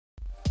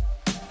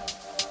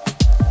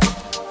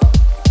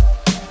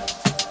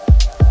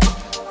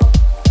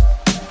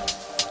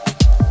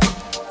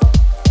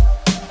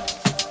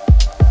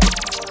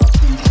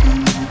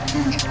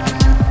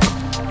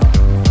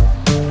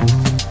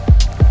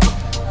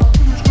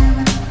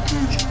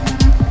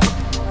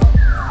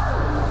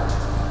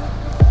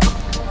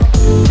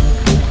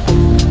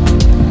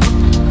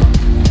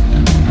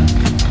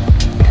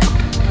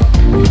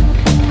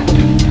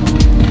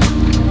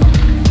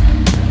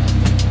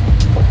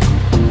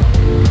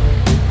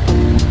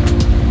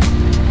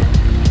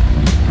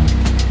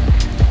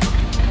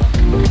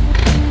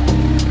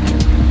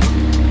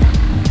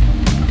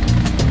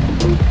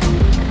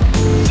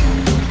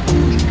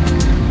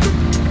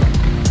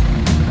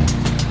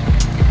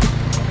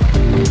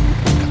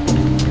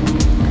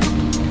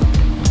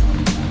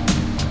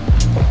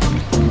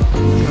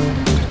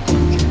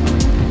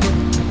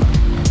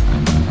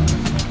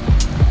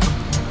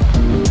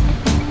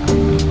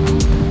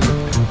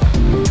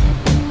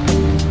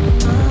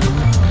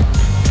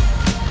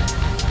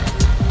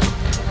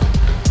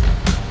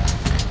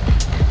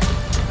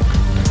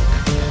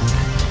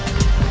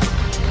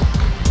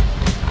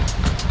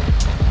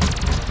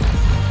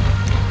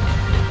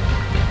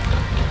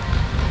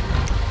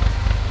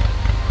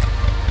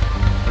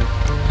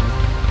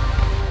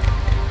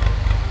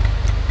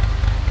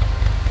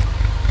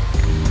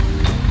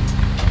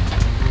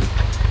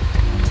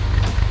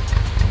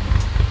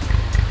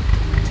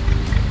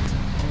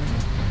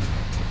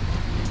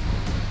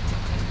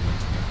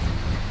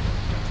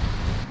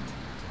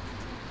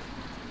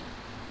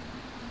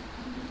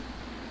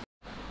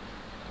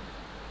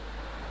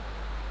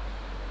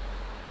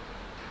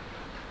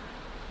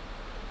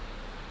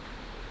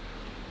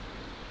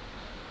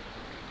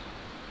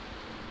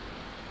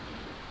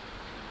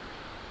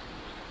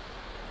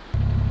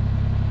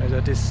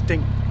a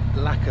distinct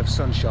lack of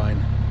sunshine.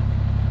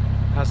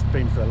 Has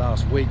been for the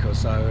last week or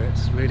so.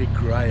 It's really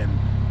grey and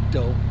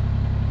dull.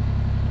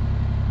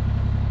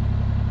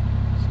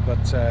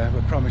 But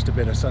we're promised a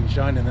bit of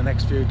sunshine in the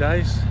next few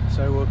days,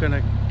 so we're going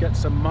to get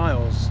some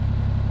miles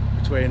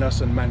between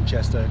us and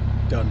Manchester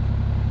done.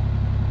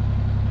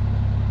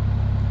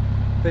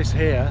 This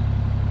here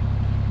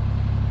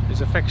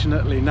is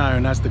affectionately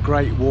known as the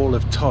Great Wall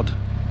of Tod.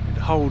 It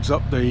holds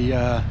up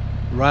the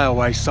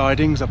railway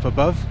sidings up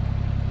above.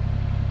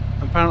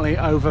 Apparently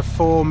over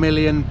 4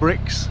 million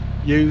bricks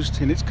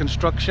used in its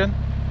construction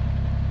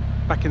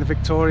back in the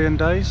Victorian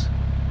days.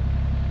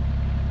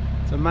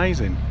 It's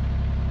amazing.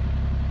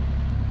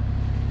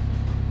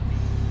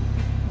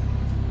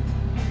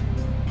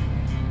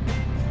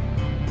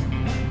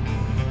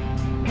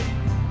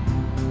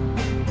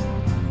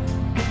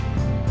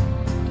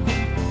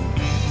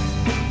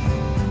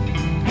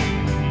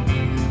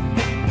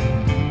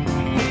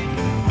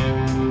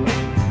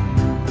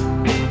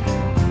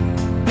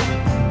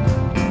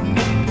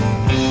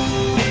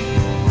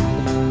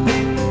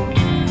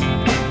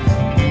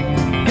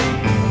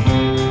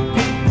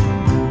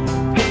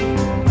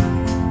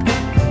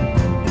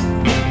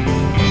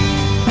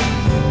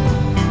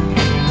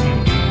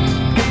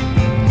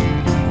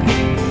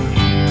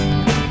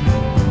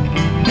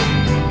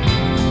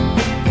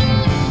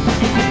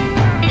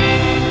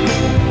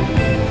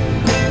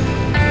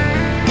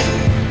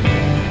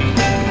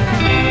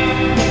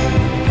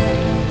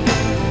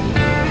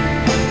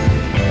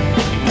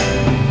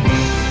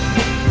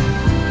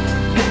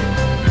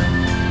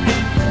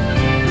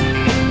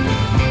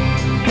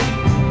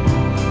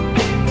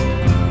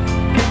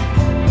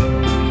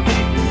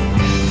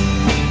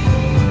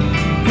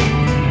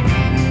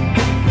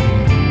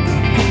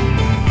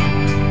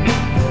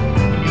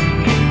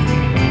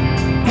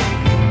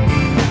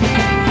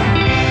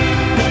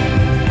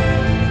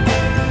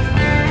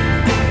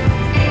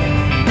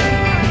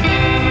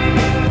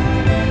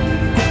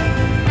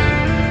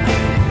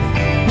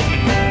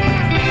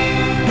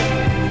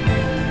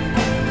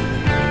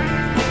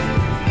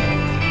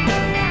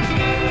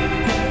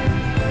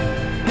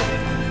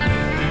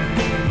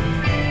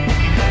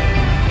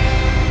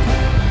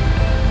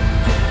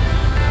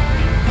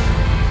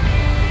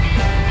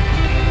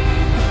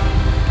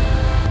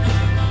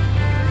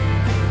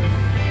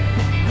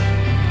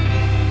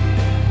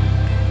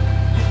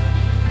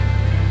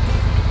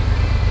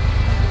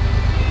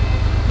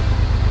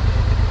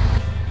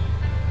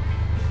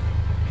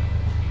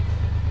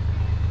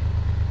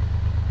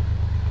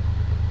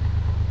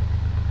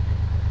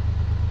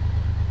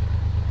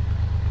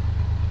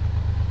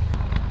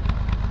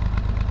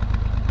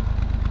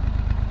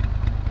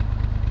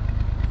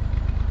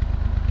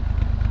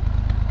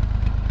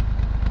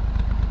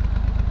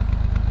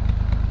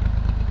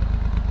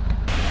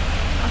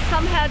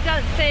 I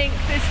don't think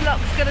this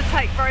lock's going to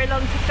take very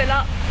long to fill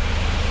up.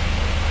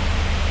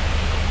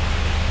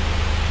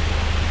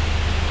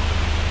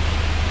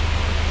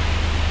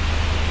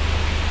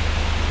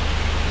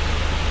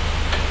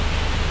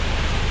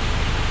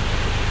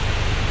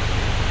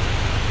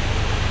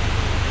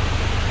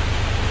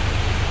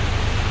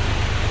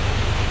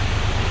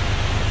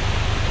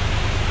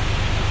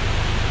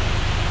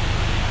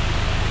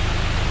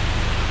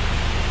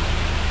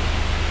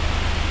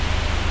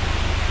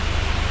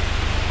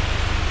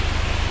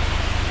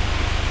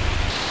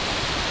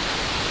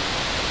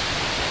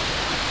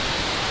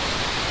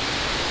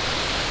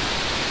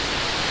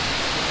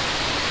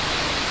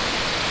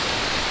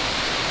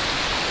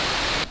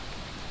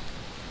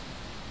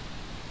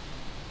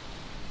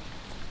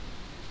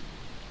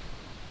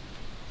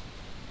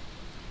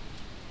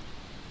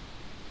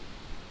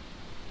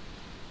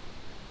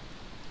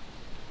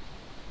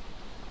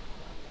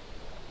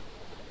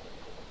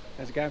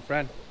 How's it going,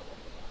 friend?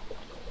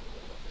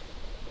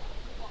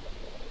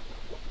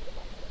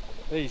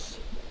 These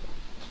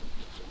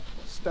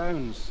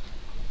stones,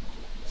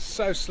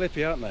 so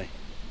slippy, aren't they?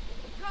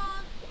 You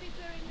can't be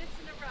doing this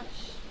in a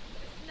rush.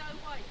 There's no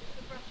way you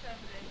can brush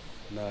over this.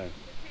 No.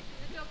 We're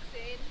keeping the dogs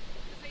in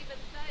because even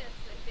they are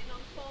slipping on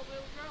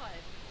four-wheel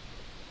drive.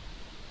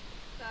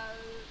 So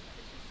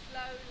it's just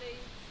slowly.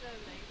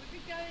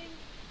 We've been going,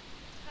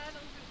 how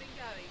long have we been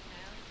going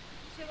now?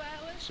 2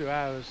 hours? 2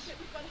 hours. I think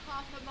we've gone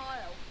half a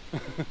mile.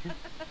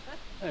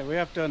 Yeah, we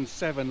have done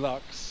 7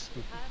 locks.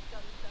 We have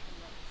done 7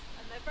 locks,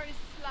 and they're very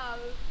slow.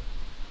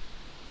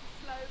 It's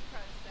a slow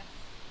process.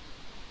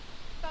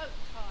 Boat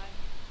time.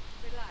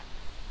 Relax.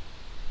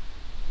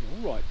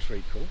 All right,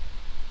 treacle.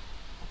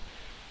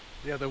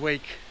 The other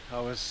week I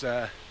was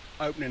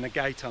opening a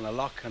gate on a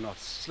lock and I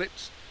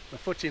slipped, my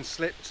footing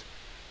slipped,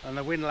 and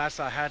the windlass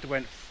I had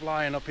went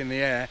flying up in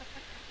the air,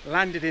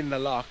 landed in the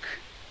lock.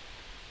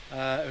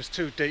 It was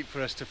too deep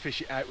for us to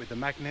fish it out with the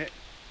magnet.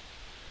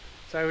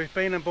 So we've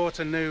been and bought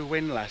a new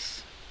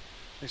windlass.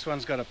 This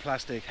one's got a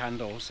plastic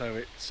handle, so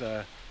it's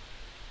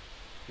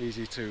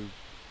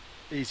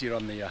easier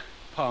on the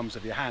palms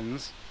of your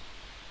hands.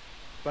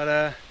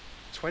 But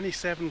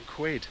 27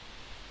 quid.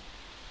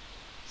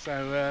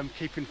 So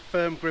keeping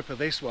firm grip of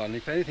this one.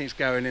 If anything's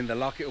going in the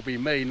lock, it'll be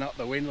me, not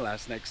the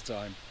windlass next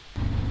time.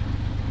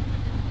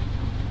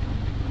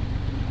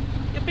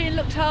 You're being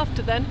looked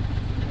after then?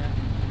 Yeah,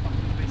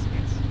 fucking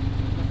biscuits.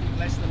 Nothing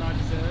less than I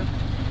deserve.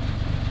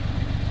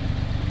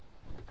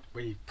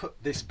 We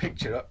put this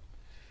picture up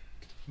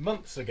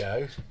months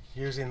ago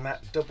using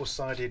that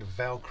double-sided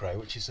Velcro,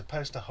 which is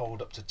supposed to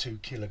hold up to 2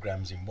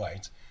 kilograms in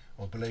weight.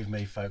 Well, believe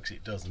me folks,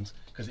 it doesn't,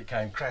 because it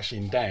came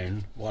crashing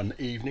down one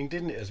evening,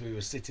 didn't it, as we were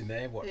sitting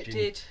there watching It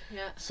did,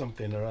 yeah.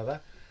 something or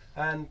other.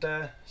 And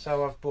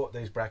so I've bought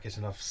these brackets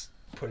and I've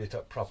put it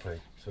up properly.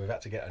 So we've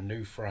had to get a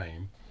new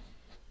frame,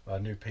 a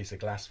new piece of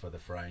glass for the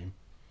frame,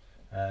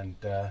 and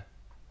a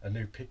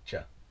new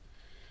picture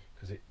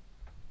because it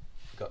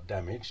got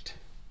damaged.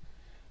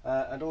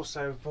 And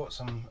also bought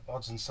some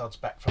odds and sods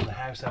back from the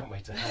house, haven't we,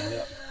 to hang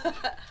it up.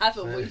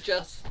 Haven't we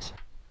just?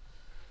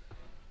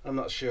 I'm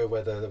not sure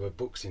whether there were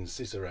books in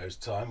Cicero's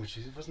time, which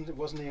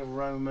wasn't he a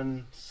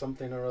Roman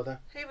something or other?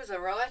 He was a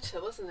writer,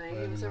 wasn't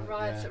he? He was a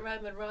writer, yeah.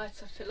 Roman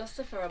writer,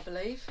 philosopher, I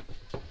believe.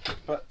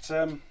 But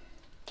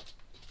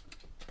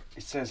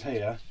it says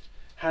here,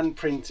 hand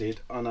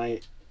printed on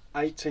a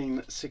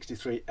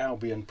 1863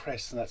 Albion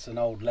press, and that's an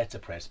old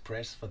letterpress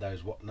press for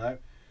those what know,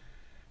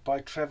 by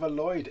Trevor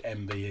Lloyd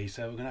MBE.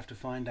 So we're going to have to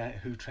find out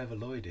who Trevor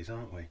Lloyd is,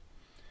 aren't we?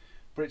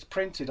 But it's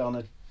printed on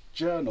a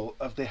journal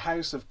of the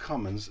House of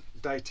Commons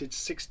dated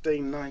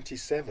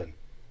 1697,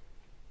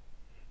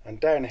 and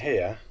down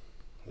here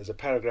there's a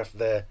paragraph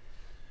there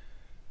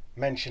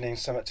mentioning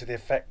something to the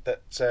effect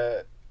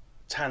that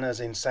tanners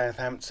in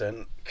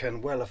Southampton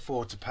can well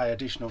afford to pay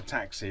additional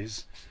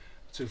taxes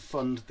to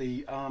fund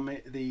the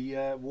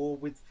war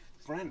with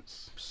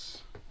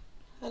France.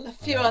 And a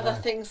few other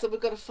things that we've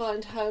got to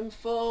find home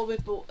for. We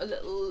bought a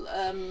little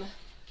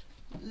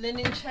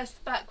linen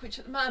chest back, which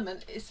at the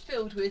moment is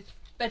filled with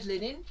bed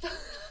linen.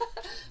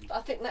 But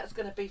I think that's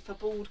going to be for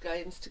board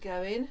games to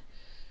go in.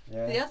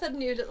 Yeah. The other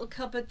new little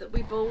cupboard that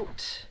we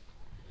bought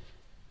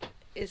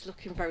is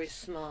looking very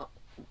smart.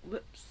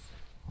 Whoops,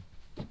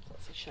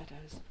 lots of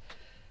shadows.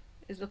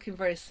 Is looking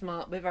very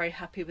smart. We're very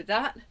happy with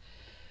that.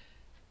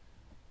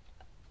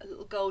 A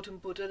little golden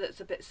Buddha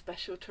that's a bit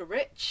special to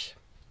Rich,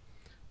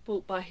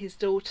 bought by his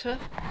daughter.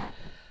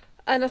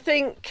 And I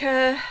think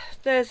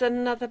there's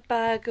another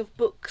bag of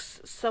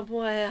books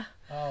somewhere.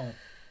 Oh,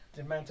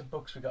 the amount of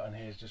books we got in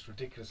here is just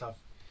ridiculous. I've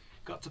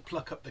got to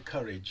pluck up the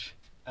courage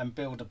and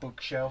build a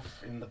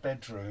bookshelf in the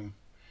bedroom.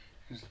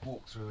 Just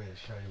walk through here,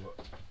 show you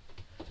what.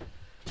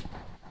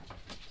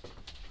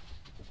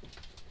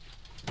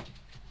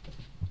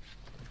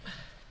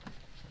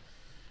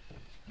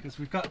 Because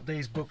we've got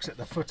these books at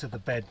the foot of the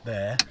bed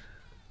there,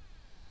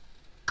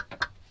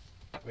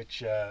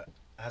 which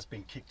has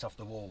been kicked off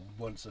the wall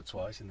once or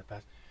twice in the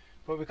past.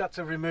 But we've got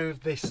to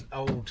remove this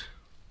old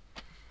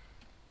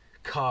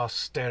car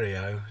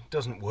stereo. It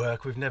doesn't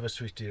work, we've never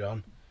switched it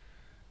on.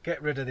 Get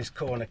rid of this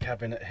corner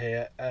cabinet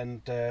here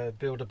and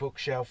build a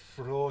bookshelf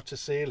floor to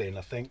ceiling,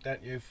 I think,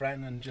 don't you,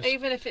 Fran? And just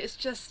even if it's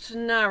just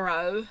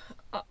narrow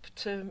up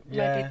to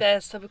maybe there,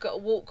 so we've got a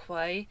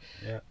walkway,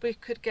 we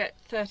could get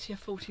 30 or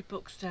 40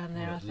 books down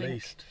there, I think. At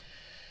least.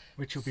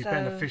 Which will be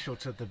beneficial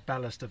to the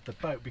ballast of the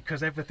boat,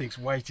 because everything's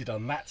weighted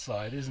on that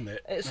side, isn't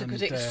it? It's a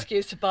good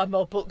excuse to buy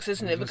more books,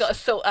 isn't it? We've got to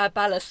sort our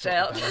ballast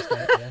out.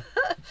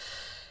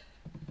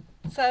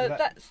 So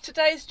that's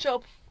today's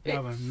job.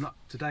 No,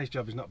 today's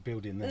job is not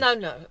building this.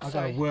 No, I've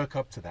got to work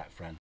up to that,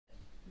 Fran.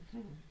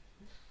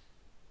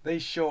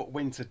 These short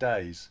winter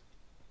days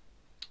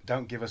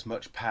don't give us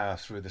much power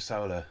through the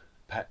solar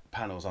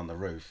panels on the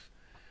roof.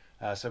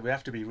 So we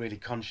have to be really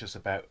conscious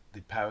about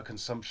the power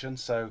consumption.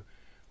 So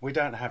we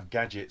don't have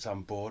gadgets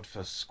on board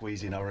for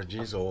squeezing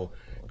oranges or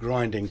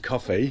grinding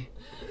coffee,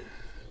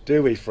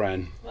 do we,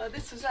 Fran? Well,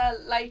 this was our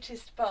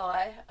latest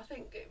buy. I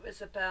think it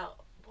was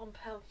about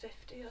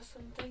 £1.50 or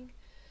something.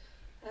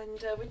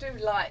 And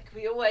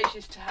we always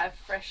used to have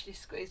freshly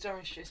squeezed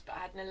orange juice, but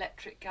I had an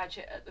electric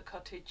gadget at the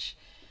cottage.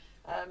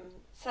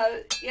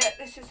 So yeah,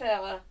 this is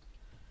our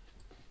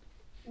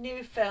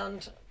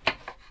newfound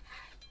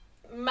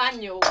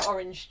manual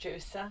orange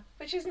juicer,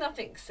 which is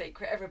nothing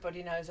secret,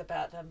 everybody knows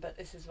about them, but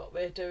this is what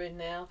we're doing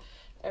now.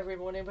 Every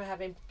morning we're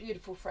having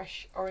beautiful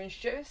fresh orange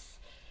juice.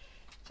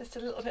 Just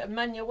a little bit of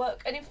manual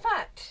work, and in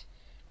fact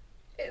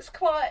it's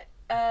quite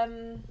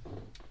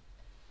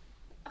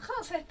I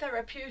can't say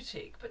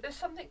therapeutic, but there's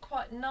something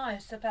quite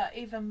nice about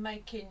even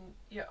making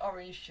your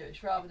orange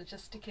juice rather than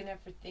just sticking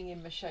everything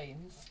in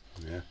machines.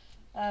 Yeah.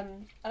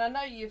 And I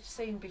know you've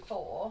seen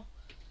before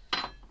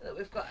that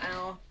we've got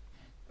our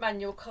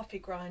manual coffee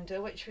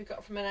grinder, which we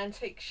got from an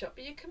antique shop,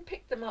 but you can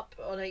pick them up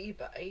on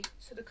eBay.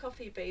 So the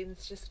coffee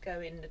beans just go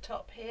in the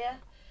top here,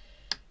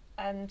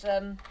 and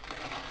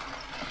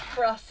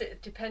for us, it's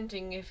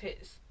depending if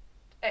it's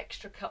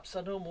extra cups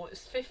or normal,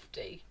 it's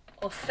 50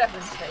 or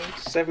 70.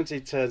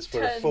 70 turns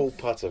for a full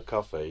pot of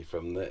coffee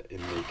in the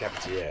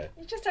cafetiere.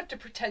 You just have to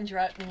pretend you're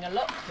opening a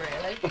lock,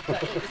 really.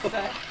 But it's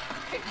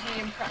keeps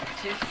me in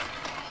practice.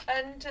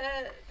 And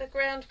the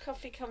ground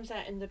coffee comes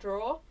out in the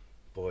drawer.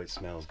 Boy, it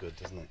smells good,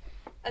 doesn't it?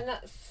 And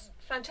that's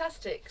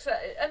fantastic. So,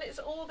 and it's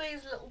all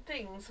these little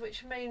things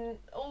which mean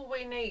all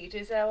we need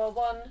is our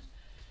one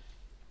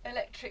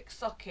electric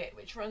socket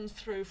which runs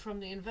through from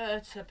the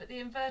inverter, but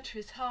the inverter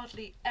is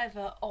hardly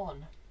ever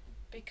on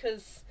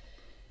because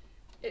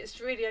it's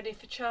really only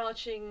for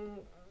charging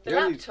the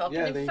laptop.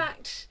 And in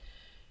fact,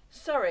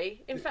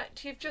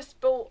 you've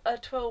just bought a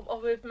 12,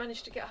 or we've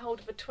managed to get hold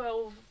of a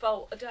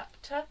 12-volt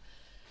adapter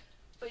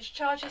which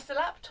charges the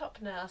laptop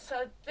now,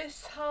 so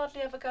this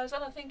hardly ever goes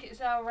on. I think it's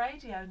our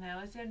radio now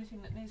is the only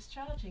thing that needs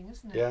charging,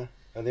 isn't it? Yeah,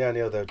 and the only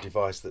other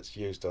device that's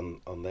used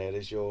on there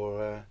is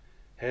your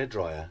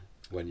hairdryer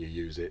when you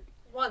use it.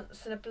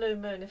 Once in a blue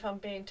moon if I'm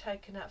being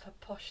taken out for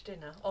posh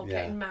dinner or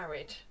getting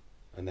married.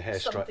 And the hair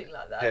something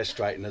like that. Hair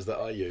straighteners that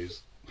I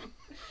use.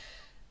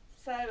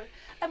 So,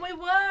 and we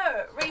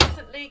were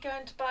recently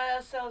going to buy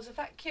ourselves a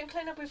vacuum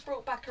cleaner. We've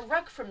brought back a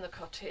rug from the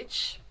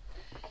cottage,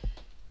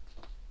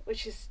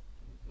 which is,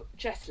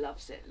 Jess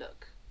loves it,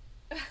 look.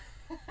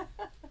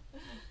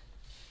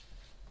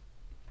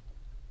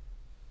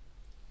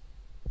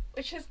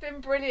 Which has been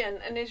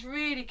brilliant and is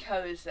really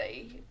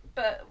cosy,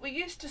 but we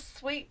used to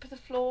sweep the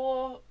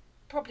floor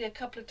probably a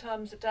couple of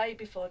times a day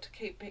before to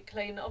keep it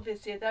clean.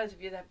 Obviously those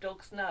of you that have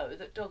dogs know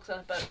that dogs on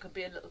a boat could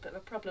be a little bit of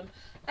a problem,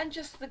 and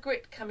just the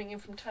grit coming in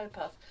from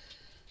towpath.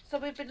 So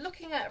we've been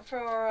looking at for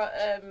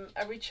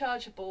a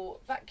rechargeable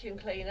vacuum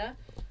cleaner.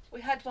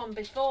 We had one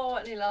before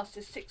and it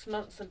lasted 6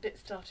 months and bits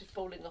started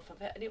falling off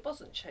of it, and it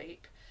wasn't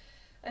cheap,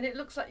 and it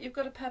looks like you've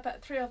got to pay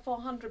about £300 or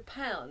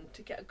 £400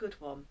 to get a good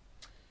one.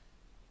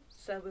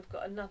 So we've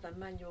got another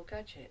manual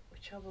gadget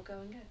which I will go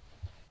and get.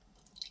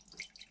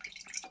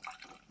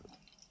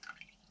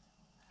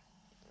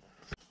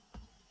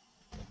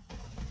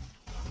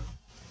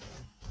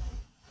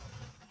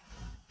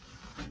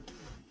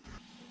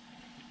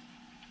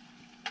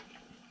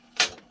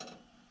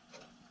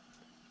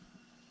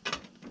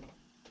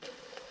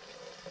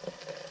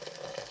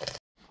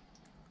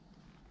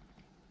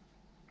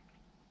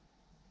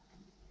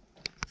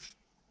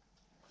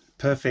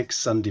 Perfect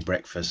Sunday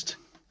breakfast.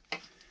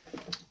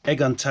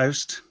 Egg on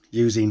toast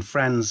using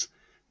Fran's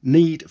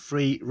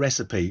need-free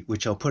recipe,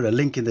 which I'll put a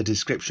link in the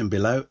description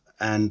below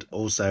and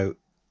also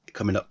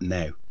coming up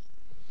now.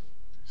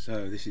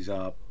 So this is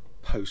our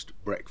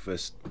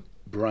post-breakfast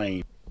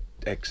brain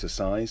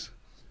exercise,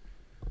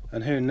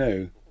 and who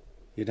knew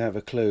you'd have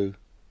a clue.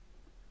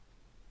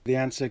 The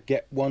answer: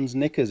 get one's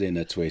knickers in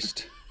a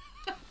twist.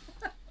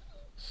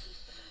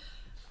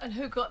 And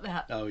who got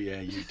that? Oh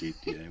yeah, you did,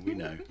 yeah, we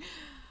know.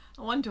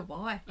 I wonder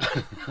why.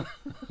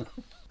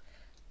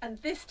 And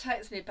this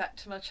takes me back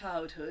to my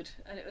childhood,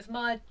 and it was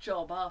my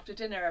job after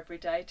dinner every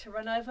day to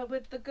run over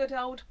with the good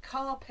old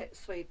carpet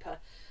sweeper.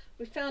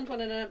 We found one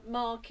in a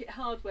market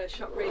hardware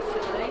shop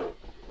recently.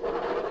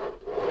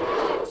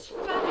 It's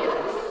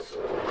fabulous.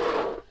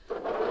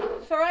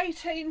 For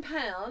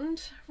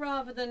 £18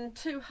 rather than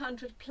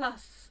 200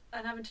 plus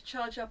and having to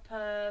charge up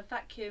a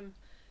vacuum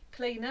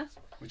cleaner.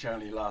 Which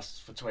only lasts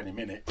for 20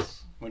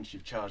 minutes once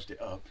you've charged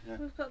it up. Yeah.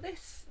 We've got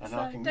this, And so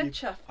I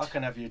chuffed.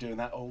 can have you doing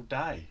that all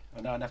day.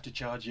 I don't have to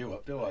charge you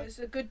up, do I? It's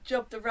a good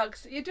job the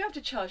rugs. You do have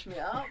to charge me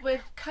up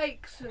with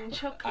cakes and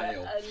chocolate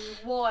Ale. and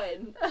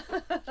wine.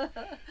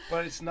 Well,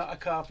 it's not a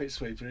carpet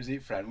sweeper, is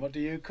it, Fran? What do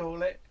you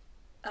call it?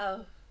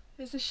 Oh,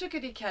 it's a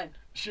sugary can.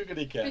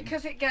 Sugary can.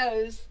 Because it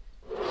goes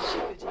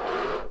sugary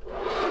can,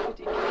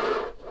 sugary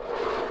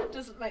can.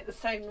 Doesn't make the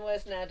same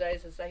noise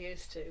nowadays as they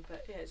used to,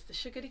 but yeah, it's the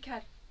sugary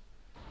can.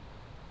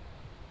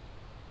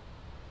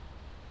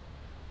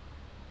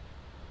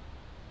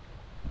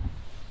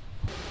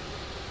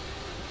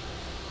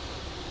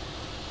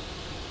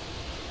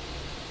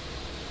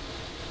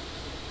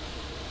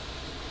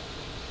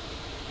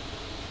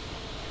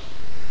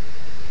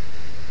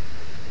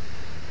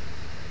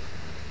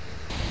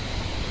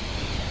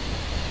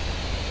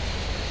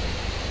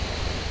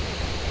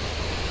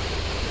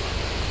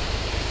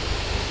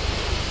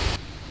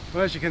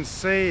 Well, as you can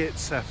see,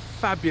 it's a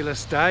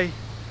fabulous day.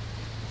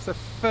 It's the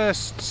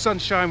first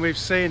sunshine we've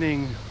seen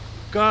in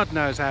God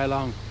knows how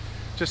long.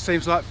 Just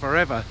seems like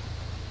forever.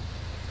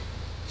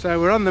 So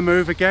we're on the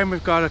move again.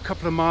 We've got a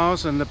couple of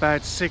miles and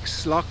about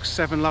 7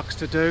 locks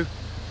to do.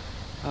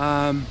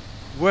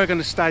 We're going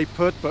to stay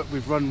put, but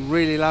we've run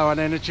really low on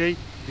energy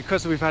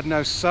because we've had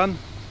no sun.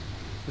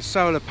 The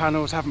solar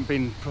panels haven't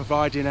been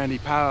providing any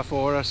power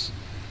for us.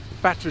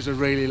 The batteries are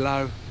really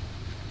low.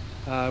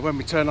 When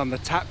we turn on the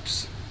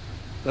taps,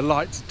 the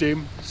lights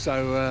dim.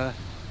 So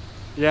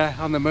yeah,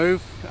 on the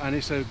move, and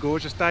it's a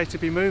gorgeous day to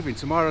be moving.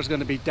 Tomorrow's going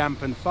to be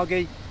damp and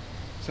foggy,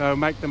 so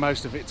make the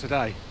most of it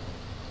today.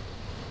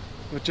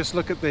 But just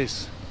look at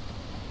this.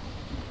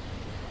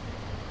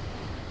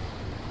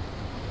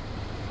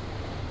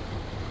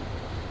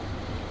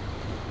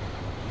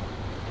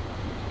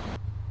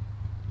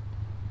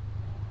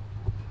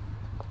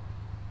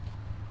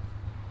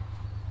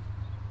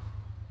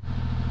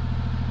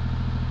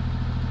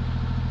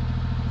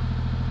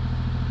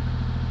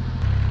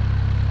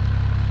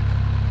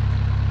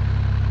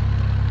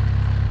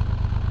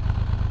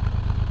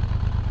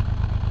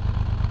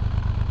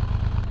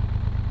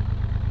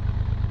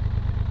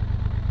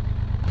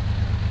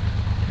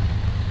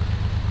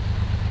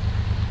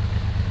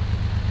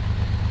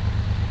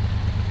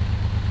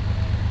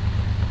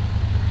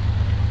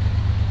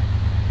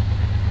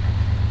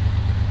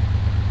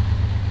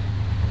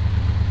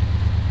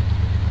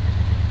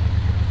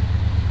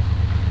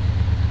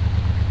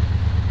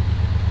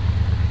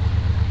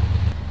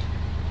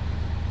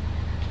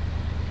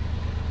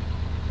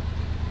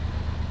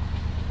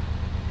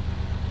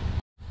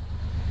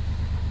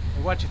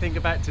 What do you think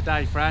about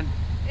today, Fran?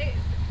 It's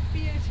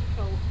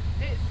beautiful.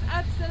 It's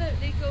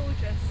absolutely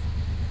gorgeous.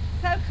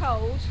 So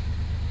cold.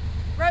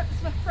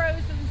 Ropes were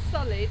frozen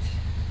solid.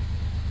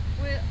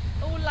 We're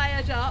all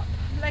layered up,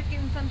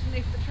 leggings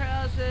underneath the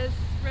trousers,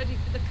 ready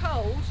for the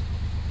cold.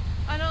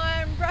 And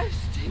I am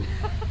roasting.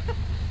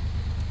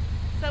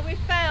 So we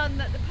found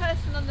that the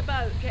person on the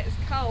boat gets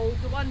cold,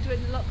 the one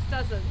doing the locks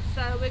doesn't.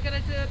 So we're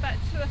going to do about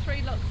 2 or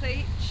 3 locks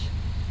each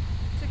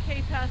to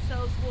keep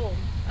ourselves warm.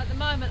 At the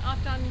moment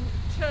I've done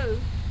 2.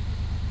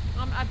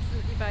 I'm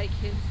absolutely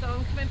baking. So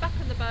I'm coming back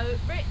on the boat.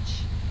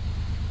 Rich.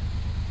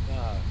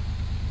 Oh.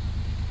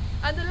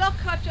 And the lock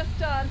I've just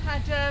done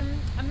had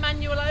a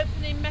manual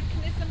opening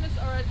mechanism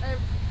or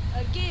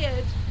a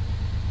geared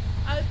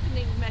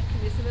opening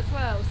mechanism as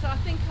well. So I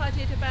think I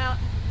did about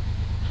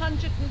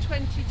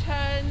 120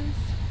 turns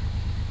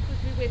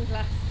with my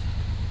windlass.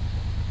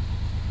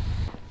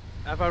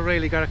 Have I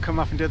really got to come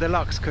off and do the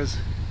locks? Because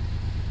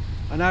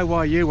I know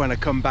why you want to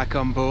come back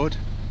on board.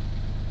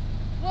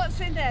 What's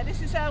in there?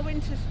 This is our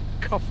winter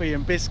Coffee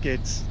and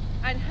biscuits.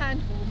 and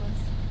hand warmers.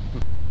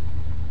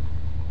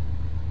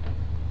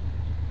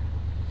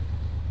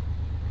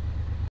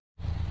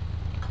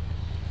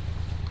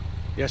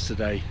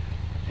 Yesterday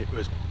it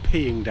was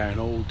peeing down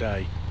all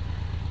day.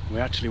 We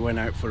actually went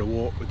out for a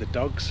walk with the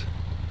dogs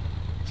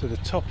to the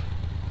top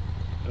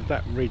of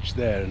that ridge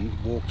there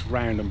and walked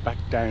round and back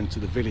down to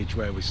the village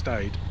where we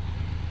stayed.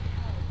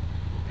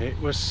 It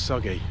was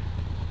soggy,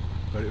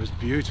 but it was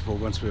beautiful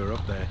once we were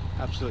up there.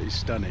 Absolutely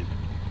stunning.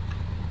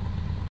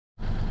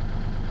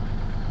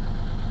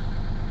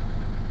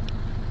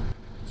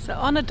 So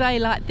on a day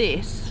like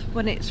this,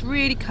 when it's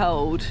really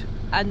cold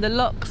and the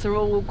locks are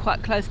all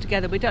quite close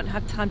together, we don't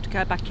have time to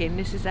go back in.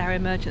 This is our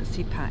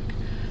emergency pack.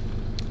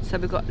 So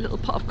we've got a little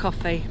pot of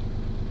coffee,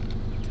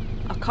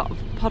 a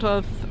pot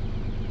of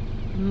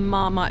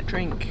Marmite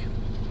drink,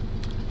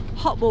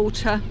 hot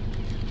water,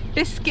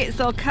 biscuits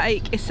or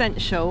cake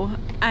essential,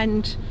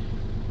 and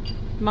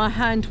my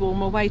hand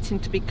warmer waiting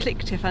to be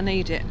clicked if I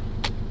need it.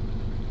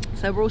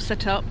 So we're all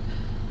set up,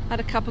 had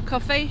a cup of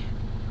coffee,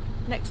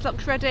 next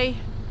lock's ready,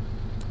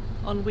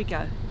 on we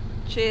go.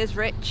 Cheers,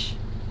 Rich.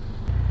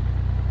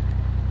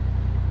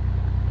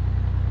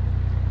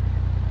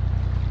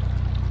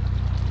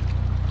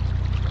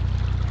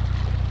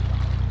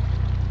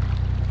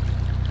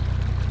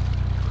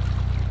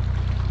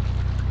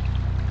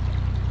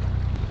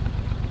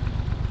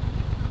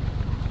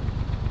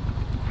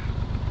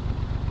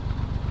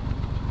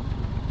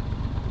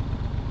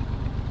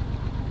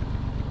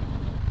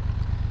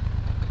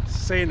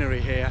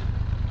 Scenery here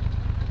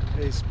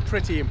is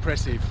pretty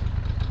impressive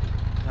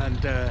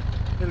and a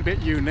little bit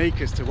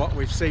unique as to what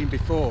we've seen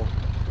before.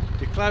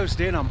 You're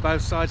closed in on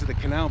both sides of the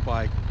canal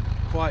by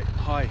quite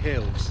high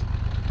hills,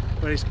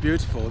 but it's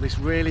beautiful. This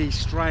really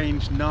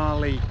strange,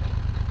 gnarly,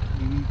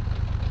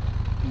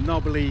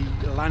 knobbly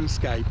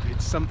landscape.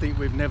 It's something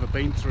we've never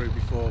been through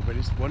before, but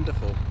it's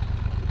wonderful.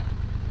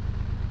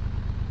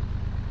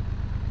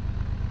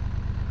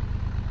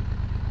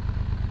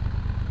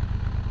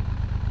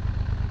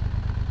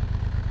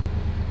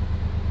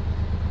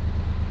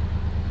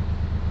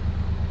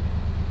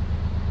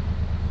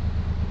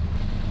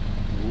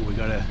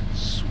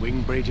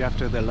 Swing bridge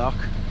after the lock.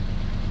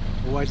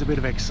 Always a bit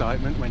of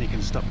excitement when you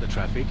can stop the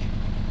traffic.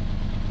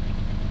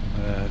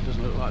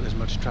 Doesn't look like there's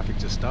much traffic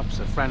to stop,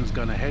 so Fran's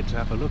gone ahead to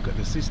have a look at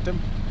the system.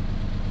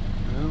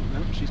 No,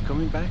 she's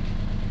coming back.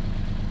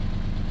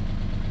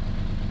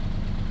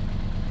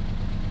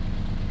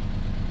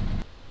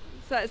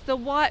 So it's the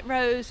white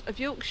rose of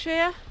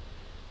Yorkshire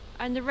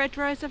and the red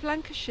rose of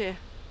Lancashire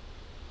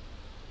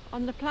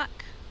on the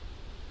plaque.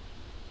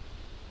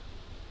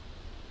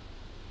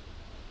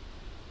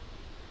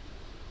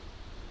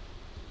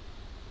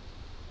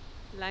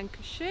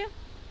 Lancashire,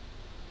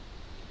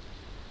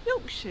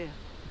 Yorkshire.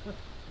 What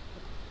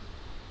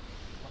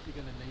are you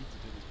going to need to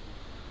do this?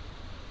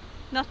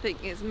 Nothing,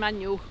 it's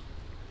manual.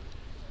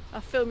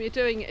 I'll film you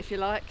doing it if you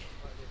like.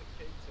 Might need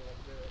a key to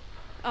undo it.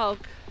 Oh,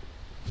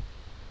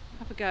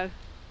 have a go.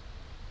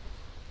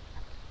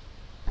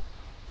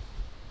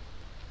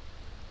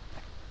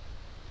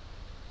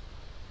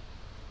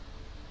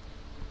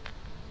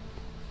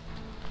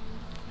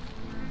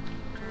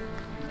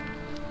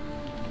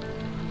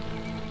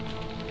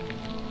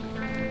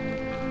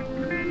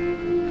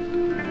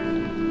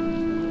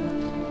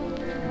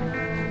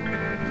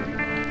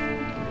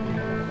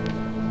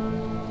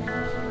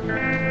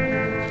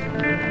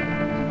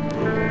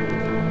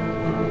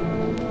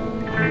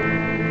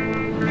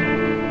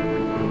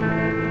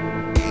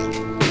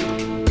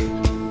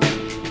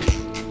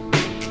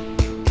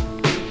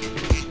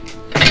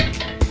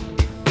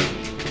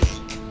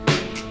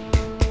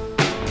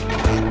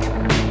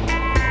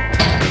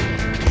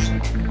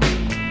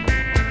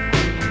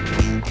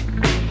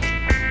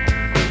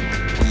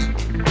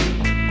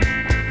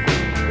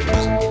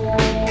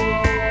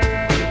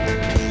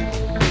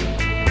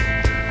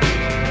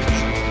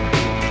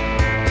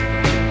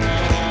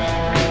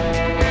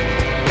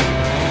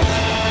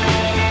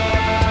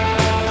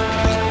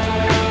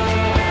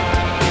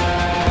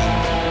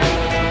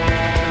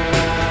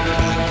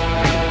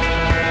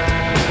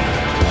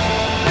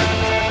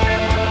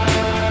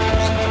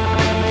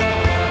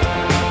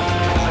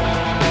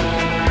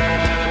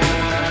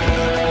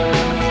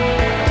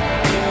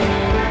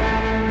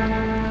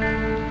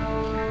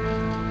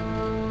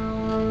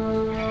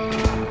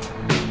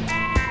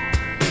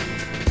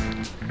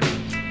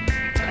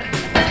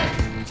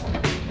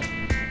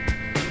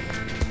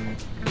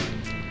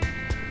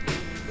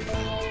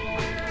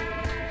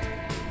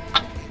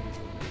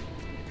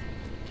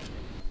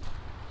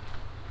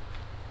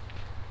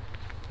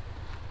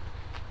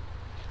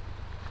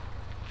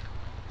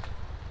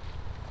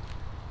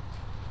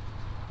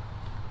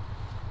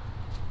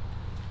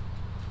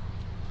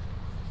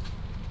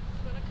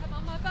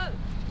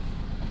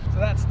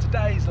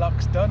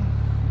 lock's done.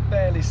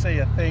 Barely see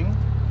a thing.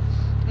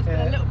 There's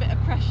been a little bit of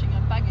crashing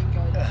and banging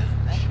going on,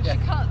 isn't there? 'Cause Yeah. you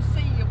can't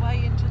see your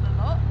way into the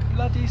lock.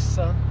 Bloody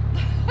sun.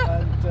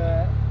 And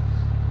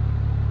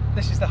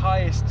this is the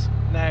highest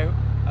now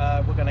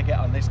we're going to get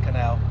on this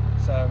canal.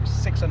 So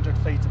 600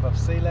 feet above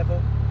sea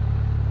level.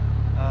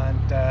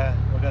 And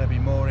we're going to be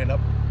mooring up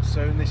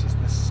soon. This is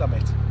the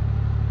summit.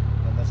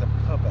 And there's a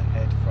pub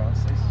ahead,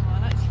 Francis. Oh,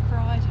 that's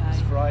Friday.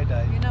 It's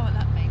Friday. You know what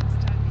that means,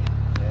 don't you?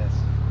 Yes.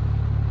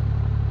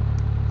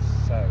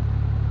 So.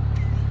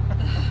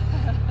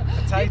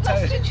 You've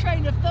lost your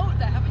train of thought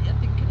there, haven't you,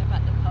 thinking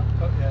about the pub?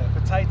 Oh, yeah,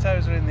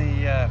 potatoes are in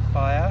the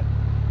fire,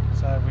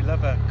 so we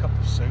love a cup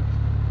of soup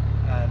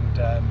and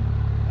a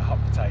hot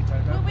potato,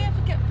 Will don't we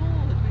ever get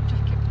bored with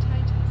jacket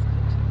potatoes?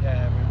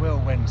 Yeah, we will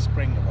when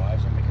spring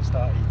arrives and we can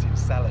start eating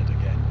salad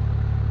again.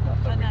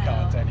 Not that we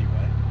can't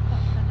anyway.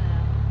 Not for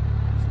now.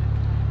 That's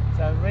okay.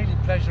 So really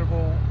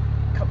pleasurable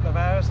couple of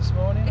hours this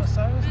morning or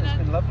so, hasn't it? It's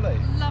been lovely.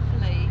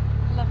 Lovely,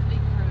 lovely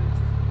cruise.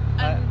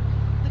 And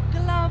the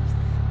gloves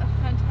are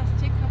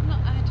fantastic. I've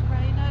not had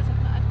rainos,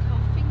 I've not had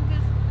cold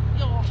fingers.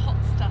 You're hot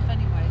stuff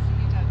anyway, so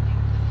you don't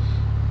need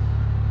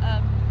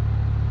them.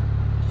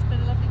 It's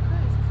been a lovely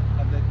cruise.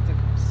 And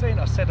the scene,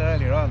 I said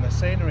earlier on, the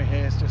scenery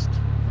here is just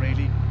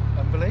really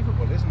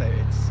unbelievable, isn't it?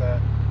 It's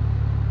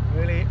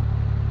really,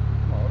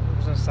 well, I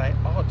was going to say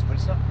odd, but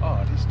it's not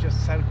odd. It's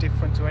just so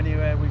different to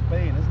anywhere we've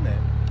been, isn't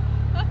it?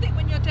 I think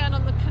when you're down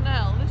on the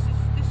canal, this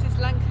is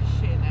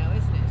Lancashire now,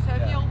 isn't it? So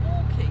if Yeah. you're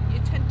walking, you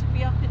tend to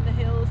be up in the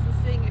hills and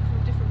seeing it from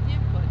a different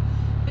viewpoint.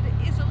 But it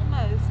is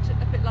almost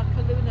a bit like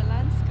a lunar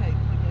landscape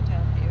when you're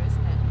down here,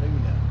 isn't it?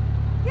 Luna.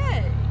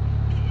 Yeah,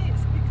 it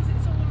is, because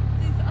it's all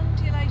these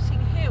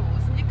undulating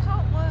hills and you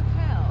can't work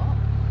out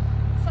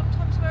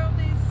sometimes where all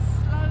these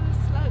slow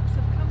slopes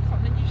have come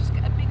from, and you just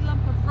get a big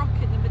lump of rock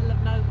in the middle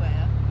of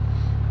nowhere.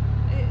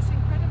 It's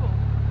incredible.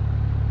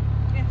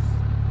 Yes.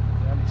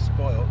 We're only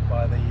spoilt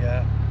by the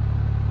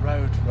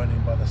road running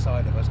by the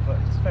side of us, but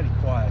it's very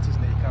quiet,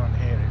 isn't it? You can't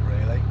hear it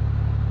really.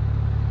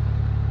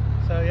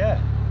 So yeah,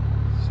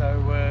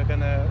 so we're going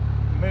to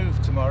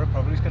move tomorrow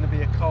probably. It's going to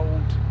be a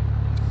cold,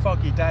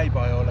 foggy day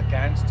by all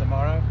accounts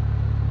tomorrow,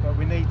 but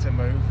we need to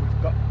move.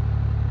 We've got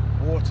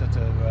water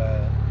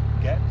to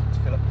get to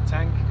fill up the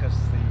tank because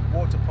the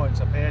water points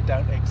up here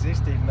don't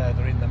exist, even though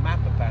they're in the map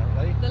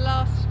apparently. The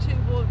last two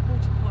water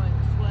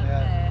points weren't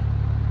there,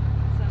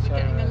 so we're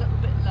getting a little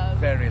bit low.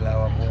 Very low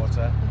on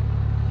water.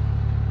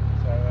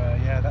 So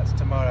yeah, that's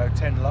tomorrow,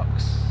 10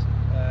 locks,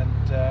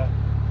 and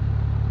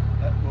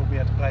we'll be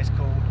at a place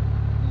called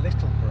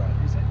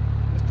Littleborough, is it?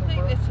 I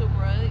think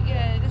Littleborough,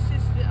 yeah. This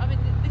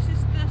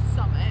is the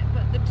summit,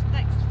 but the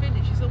next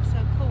village is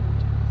also called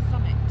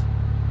Summit.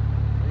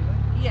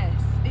 Really?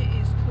 Yes, it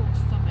is called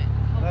Summit.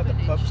 The whole No, the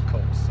village. pub's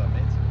called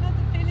Summit. No,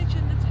 the village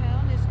and the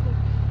town is called.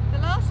 The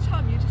last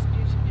time you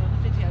disputed me on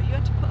a video, you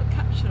had to put a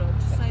caption on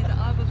to say that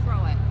I was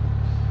right.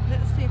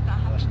 Let's see if that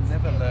happens. I'll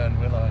never again. learn,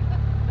 will I?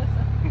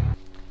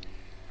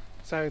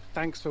 So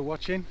thanks for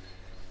watching,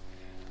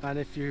 and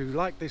if you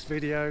like this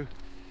video,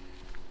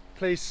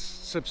 please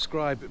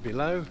subscribe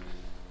below.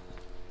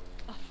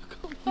 I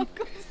forgot what I was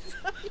going to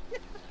say.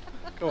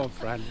 Go on,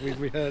 Fran, we've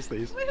rehearsed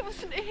these. Why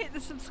wasn't it hit the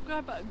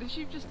subscribe button? Because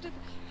you've just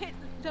hit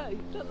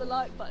not the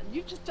like button.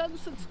 You've just done the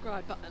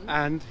subscribe button.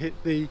 And hit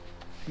the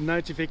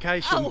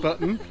notification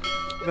button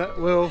that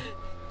will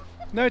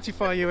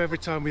notify you every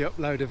time we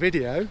upload a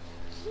video.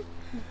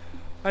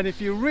 And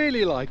if you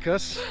really like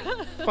us,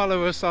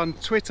 follow us on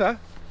Twitter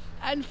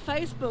And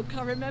Facebook,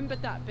 I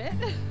remembered that bit.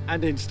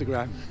 and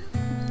Instagram.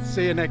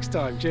 See you next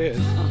time. Cheers.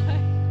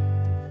 Bye.